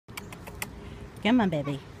Come on,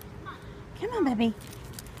 baby. Come on, baby.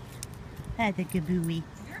 That's a good booey.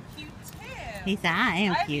 You're cute too. He said, I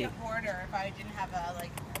am cute. I'd be a hoarder if I didn't have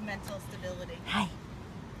a mental stability. Hi.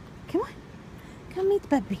 Come on. Come meet the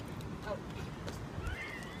puppy. Oh.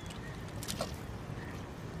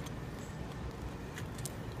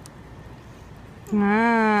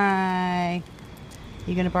 Hi.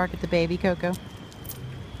 You gonna bark at the baby, Coco?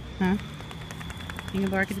 Huh? You gonna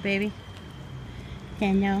bark at the baby?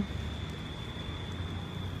 Daniel.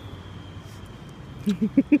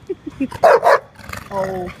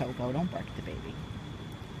 Oh, Coco, don't bark at the baby.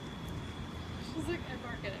 She's like, I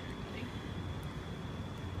bark at everybody.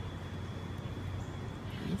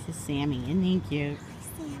 This is Sammy, isn't he cute? Hi,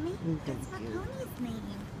 Sammy. That's my cute. pony's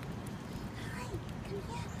name. Hi, come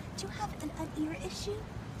here. Do you have an ear issue?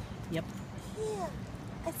 Yep. Here.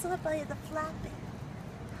 I saw it by the flapping.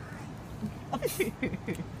 Hi.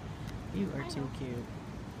 You are too cute.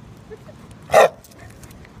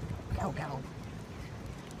 Go, go.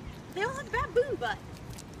 They all have baboon butt.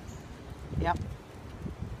 Yep.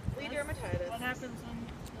 Flea dermatitis. What happens when you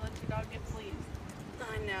let your dog get fleas?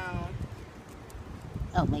 I know.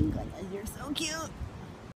 Oh my goodness, you're so cute.